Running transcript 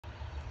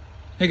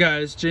Hey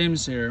guys,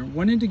 James here.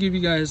 Wanted to give you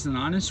guys an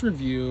honest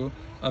review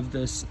of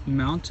this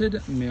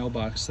mounted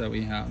mailbox that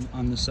we have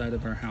on the side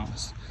of our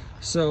house.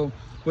 So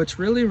what's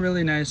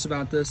really nice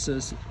about this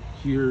is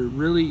you're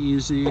really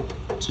easy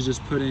to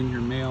just put in your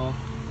mail.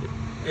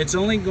 It's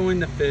only going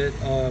to fit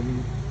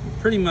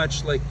pretty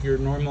much like your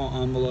normal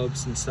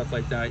envelopes and stuff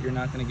like that. You're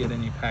not going to get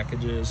any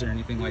packages or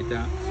anything like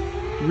that.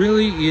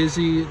 Really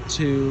easy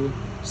to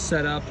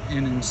set up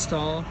and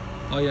install.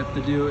 All you have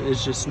to do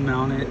is just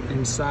mount it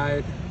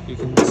inside. You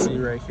can see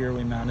right here,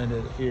 we mounted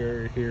it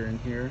here, here, and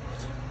here.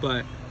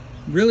 But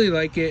really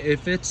like it. It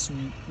fits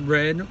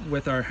red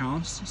with our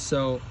house.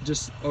 So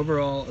just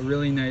overall, a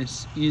really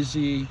nice,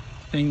 easy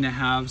thing to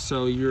have.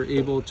 So you're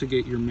able to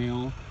get your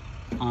mail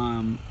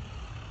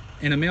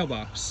in a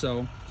mailbox.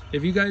 So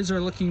if you guys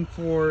are looking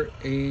for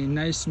a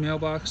nice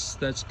mailbox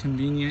that's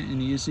convenient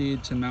and easy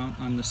to mount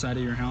on the side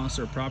of your house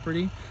or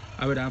property,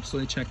 I would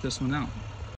absolutely check this one out.